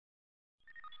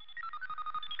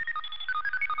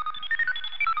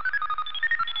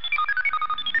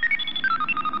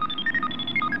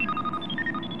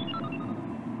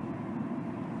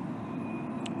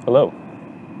Hello.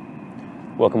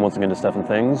 Welcome once again to Stuff and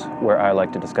Things, where I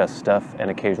like to discuss stuff and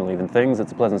occasionally even things.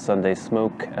 It's a pleasant Sunday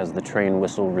smoke as the train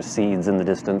whistle recedes in the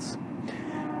distance.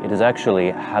 It is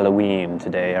actually Halloween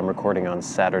today. I'm recording on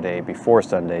Saturday before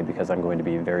Sunday because I'm going to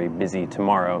be very busy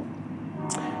tomorrow.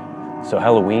 So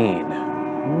Halloween.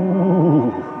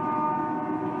 Ooh.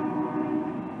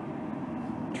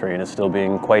 Train is still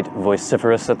being quite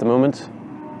vociferous at the moment.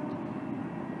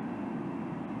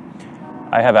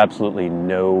 I have absolutely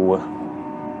no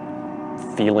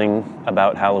feeling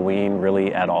about Halloween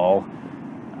really at all.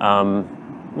 A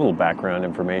little background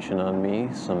information on me,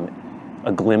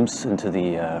 a glimpse into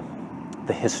the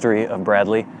history of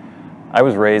Bradley. I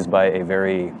was raised by a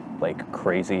very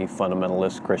crazy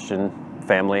fundamentalist Christian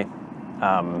family,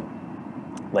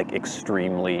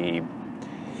 extremely,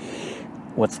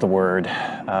 what's the word?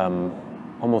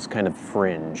 Almost kind of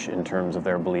fringe in terms of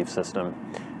their belief system.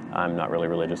 I'm not really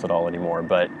religious at all anymore,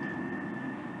 but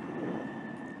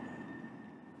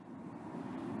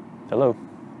hello.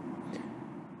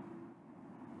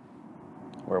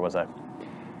 Where was I?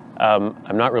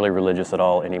 I'm not really religious at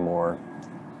all anymore,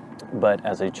 but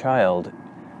as a child,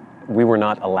 we were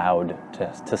not allowed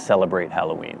to celebrate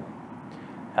Halloween.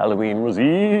 Halloween was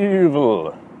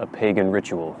evil, a pagan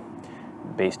ritual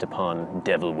based upon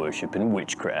devil worship and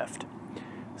witchcraft.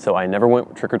 So I never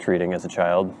went trick-or-treating as a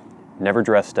child, never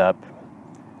dressed up.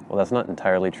 Well, that's not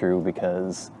entirely true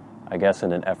because I guess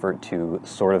in an effort to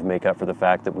sort of make up for the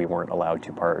fact that we weren't allowed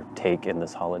to partake in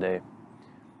this holiday.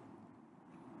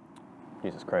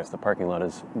 Jesus Christ, the parking lot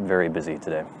is very busy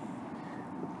today.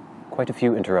 Quite a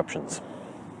few interruptions.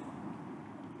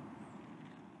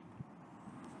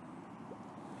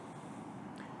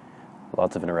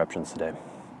 Lots of interruptions today.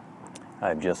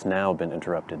 I've just now been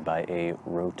interrupted by a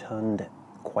rotund,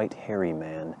 quite hairy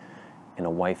man in a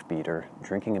wife beater,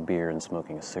 drinking a beer and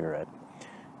smoking a cigarette.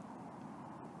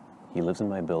 He lives in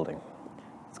my building.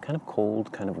 It's kind of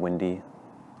cold, kind of windy,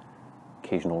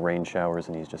 occasional rain showers,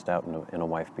 and he's just out in a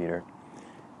wife beater.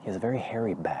 He has a very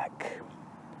hairy back.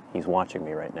 He's watching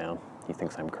me right now. He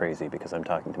thinks I'm crazy because I'm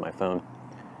talking to my phone.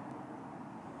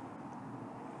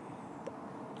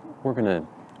 We're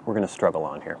gonna struggle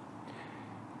on here.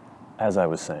 As I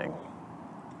was saying,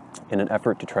 in an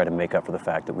effort to try to make up for the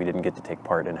fact that we didn't get to take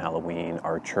part in Halloween,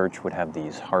 our church would have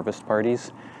these harvest parties,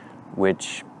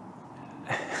 which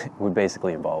would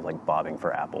basically involve bobbing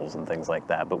for apples and things like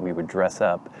that, but we would dress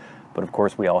up. But of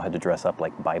course we all had to dress up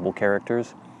like Bible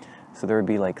characters. So there would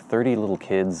be 30 little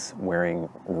kids wearing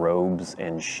robes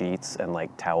and sheets and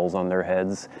towels on their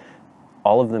heads,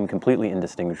 all of them completely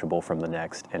indistinguishable from the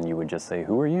next, and you would just say,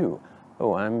 "Who are you?"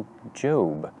 "Oh, I'm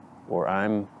Job," or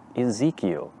 "I'm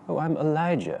Ezekiel." "Oh, I'm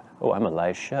Elijah." "Oh, I'm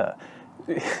Elisha."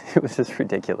 It was just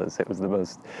ridiculous. It was the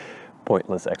most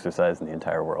pointless exercise in the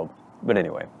entire world. But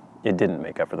anyway, it didn't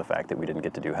make up for the fact that we didn't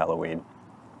get to do Halloween.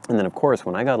 And then of course,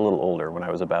 when I got a little older, when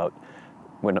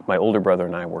my older brother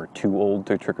and I were too old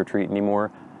to trick-or-treat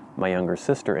anymore, my younger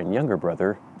sister and younger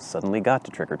brother suddenly got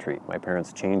to trick-or-treat. My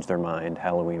parents changed their mind.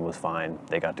 Halloween was fine.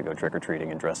 They got to go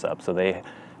trick-or-treating and dress up. So they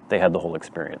had the whole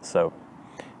experience. So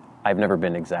I've never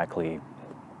been exactly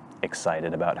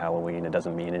excited about Halloween. It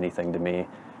doesn't mean anything to me.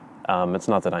 It's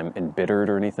not that I'm embittered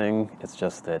or anything. It's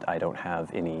just that I don't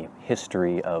have any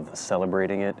history of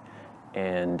celebrating it.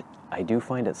 And I do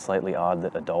find it slightly odd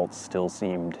that adults still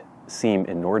seem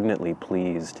inordinately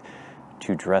pleased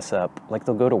to dress up.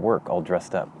 They'll go to work all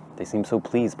dressed up. They seem so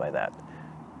pleased by that.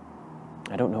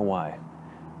 I don't know why.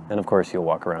 And of course you'll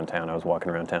walk around town. I was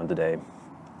walking around town today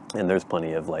and there's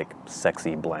plenty of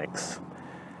sexy blanks.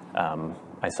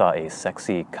 I saw a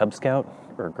sexy Cub Scout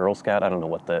or Girl Scout. I don't know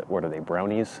what are they,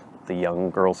 brownies? The young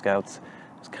Girl Scouts.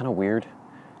 It's kind of weird.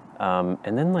 And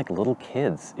then little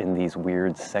kids in these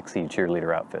weird sexy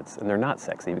cheerleader outfits. And they're not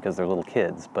sexy because they're little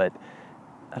kids, but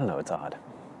I don't know, it's odd.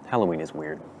 Halloween is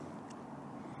weird.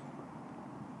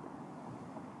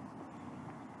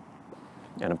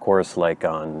 And of course,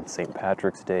 on St.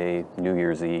 Patrick's Day, New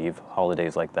Year's Eve,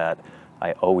 holidays like that,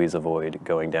 I always avoid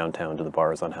going downtown to the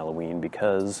bars on Halloween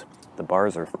because the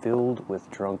bars are filled with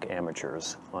drunk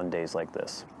amateurs on days like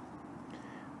this.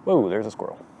 Whoa, there's a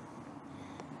squirrel.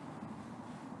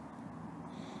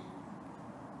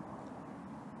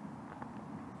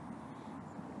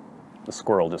 The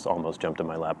squirrel just almost jumped in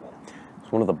my lap.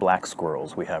 It's one of the black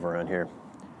squirrels we have around here.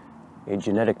 A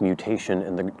genetic mutation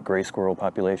in the gray squirrel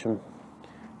population.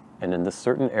 And in this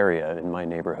certain area in my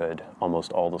neighborhood,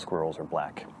 almost all the squirrels are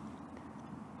black.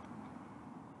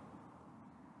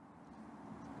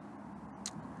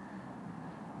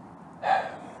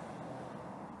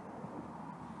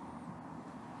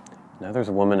 Now there's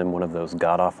a woman in one of those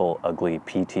god-awful, ugly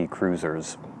PT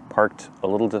Cruisers parked a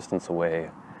little distance away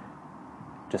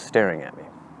just staring at me.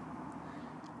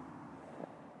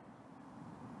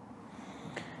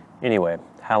 Anyway,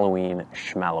 Halloween,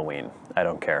 schmalloween. I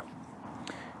don't care.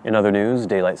 In other news,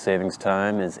 daylight savings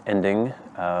time is ending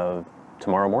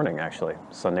tomorrow morning, actually.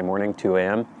 Sunday morning, 2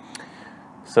 a.m.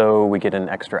 So we get an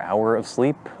extra hour of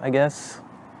sleep, I guess.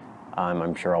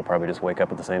 I'm sure I'll probably just wake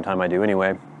up at the same time I do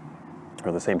anyway,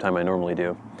 or the same time I normally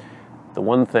do. The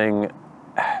one thing,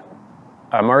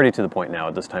 I'm already to the point now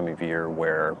at this time of year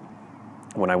where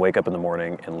when I wake up in the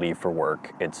morning and leave for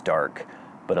work, it's dark.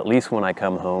 But at least when I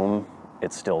come home,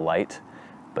 it's still light.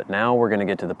 But now we're gonna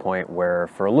get to the point where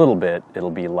for a little bit, it'll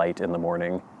be light in the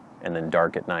morning and then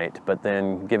dark at night. But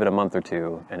then give it a month or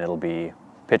two and it'll be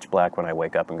pitch black when I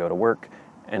wake up and go to work,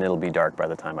 and it'll be dark by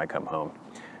the time I come home.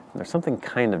 And there's something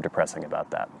kind of depressing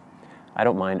about that. I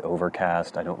don't mind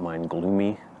overcast, I don't mind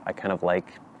gloomy. I kind of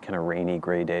like kind of rainy,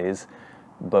 gray days.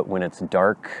 But when it's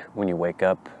dark when you wake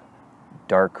up,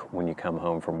 dark when you come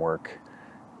home from work,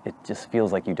 it just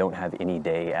feels like you don't have any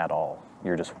day at all.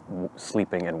 You're just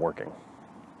sleeping and working.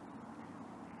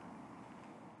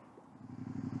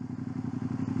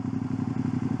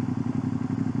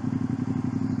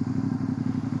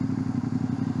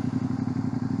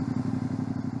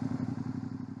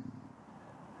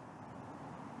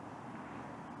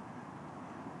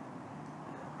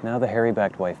 Now the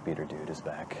hairy-backed wife-beater dude is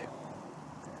back.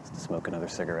 Has to smoke another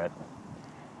cigarette.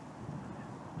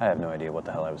 I have no idea what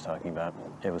the hell I was talking about.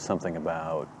 It was something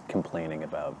about complaining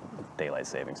about daylight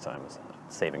savings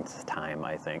time,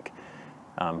 I think.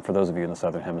 For those of you in the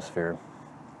southern hemisphere,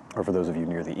 or for those of you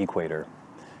near the equator,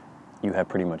 you have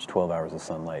pretty much 12 hours of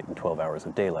sunlight and 12 hours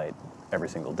of daylight every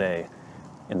single day.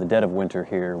 In the dead of winter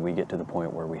here, we get to the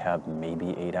point where we have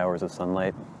maybe 8 hours of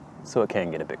sunlight, so it can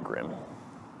get a bit grim.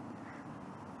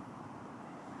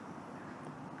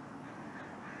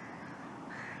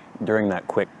 During that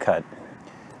quick cut,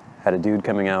 had a dude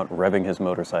coming out revving his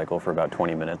motorcycle for about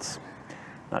 20 minutes.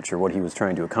 Not sure what he was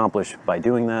trying to accomplish by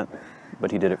doing that, but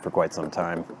he did it for quite some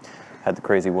time. Had the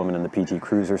crazy woman in the PT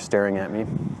Cruiser staring at me.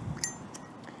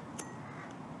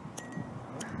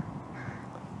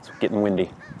 It's getting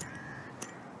windy.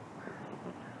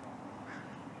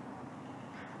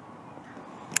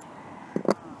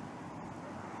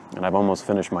 And I've almost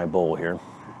finished my bowl here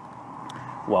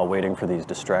while waiting for these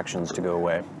distractions to go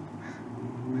away.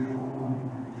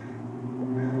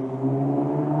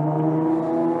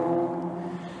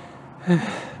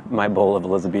 My bowl of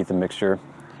Elizabethan mixture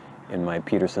in my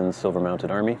Peterson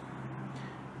silver-mounted army.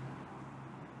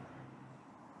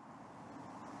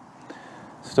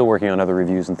 Still working on other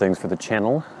reviews and things for the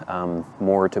channel.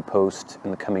 More to post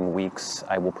in the coming weeks.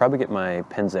 I will probably get my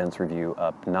Penzance review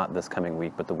up, not this coming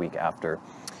week, but the week after.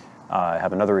 I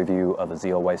have another review of a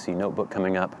ZLYC notebook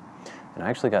coming up, and I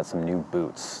actually got some new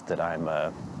boots that I'm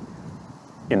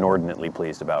inordinately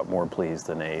pleased about, more pleased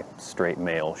than a straight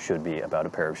male should be about a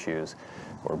pair of shoes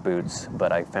or boots.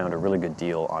 But I found a really good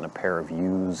deal on a pair of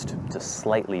used, just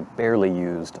slightly, barely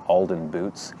used Alden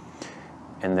boots,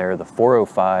 and they're the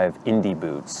 405 Indy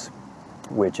boots,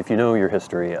 which, if you know your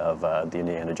history of the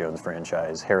Indiana Jones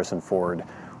franchise, Harrison Ford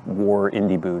wore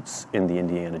Indy boots in the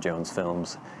Indiana Jones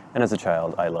films, and as a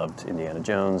child I loved Indiana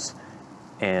Jones,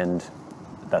 and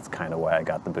that's kind of why I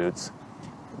got the boots.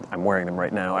 I'm wearing them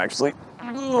right now, actually.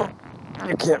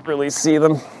 You can't really see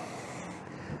them.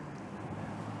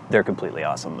 They're completely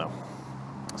awesome, though.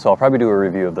 So I'll probably do a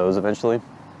review of those eventually.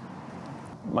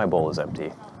 My bowl is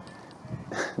empty.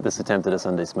 This attempt at a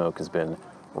Sunday smoke has been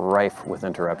rife with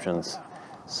interruptions,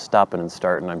 stopping and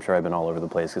starting. I'm sure I've been all over the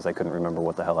place because I couldn't remember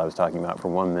what the hell I was talking about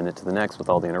from one minute to the next with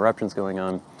all the interruptions going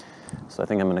on. So I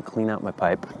think I'm going to clean out my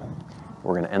pipe.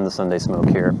 We're going to end the Sunday smoke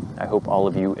here. I hope all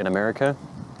of you in America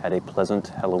had a pleasant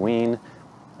Halloween.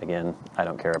 Again, I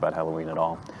don't care about Halloween at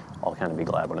all. I'll kind of be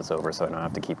glad when it's over so I don't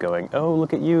have to keep going, oh,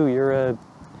 look at you, you're a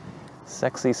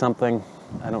sexy something.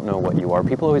 I don't know what you are.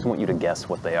 People always want you to guess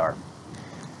what they are.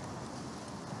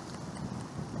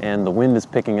 And the wind is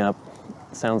picking up.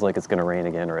 It sounds like it's going to rain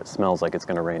again, or it smells like it's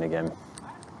going to rain again.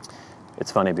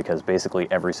 It's funny because basically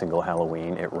every single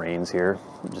Halloween it rains here.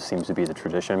 It just seems to be the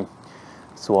tradition.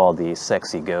 So all the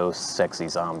sexy ghosts, sexy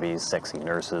zombies, sexy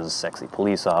nurses, sexy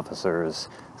police officers,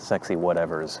 sexy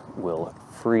whatevers will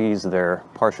freeze their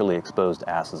partially exposed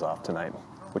asses off tonight,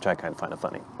 which I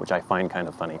find kind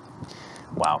of funny.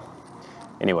 Wow.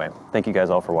 Anyway, thank you guys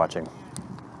all for watching.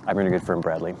 I'm your good friend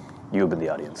Bradley. You have been the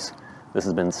audience. This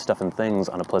has been Stuff and Things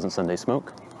on a Pleasant Sunday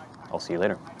Smoke. I'll see you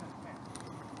later.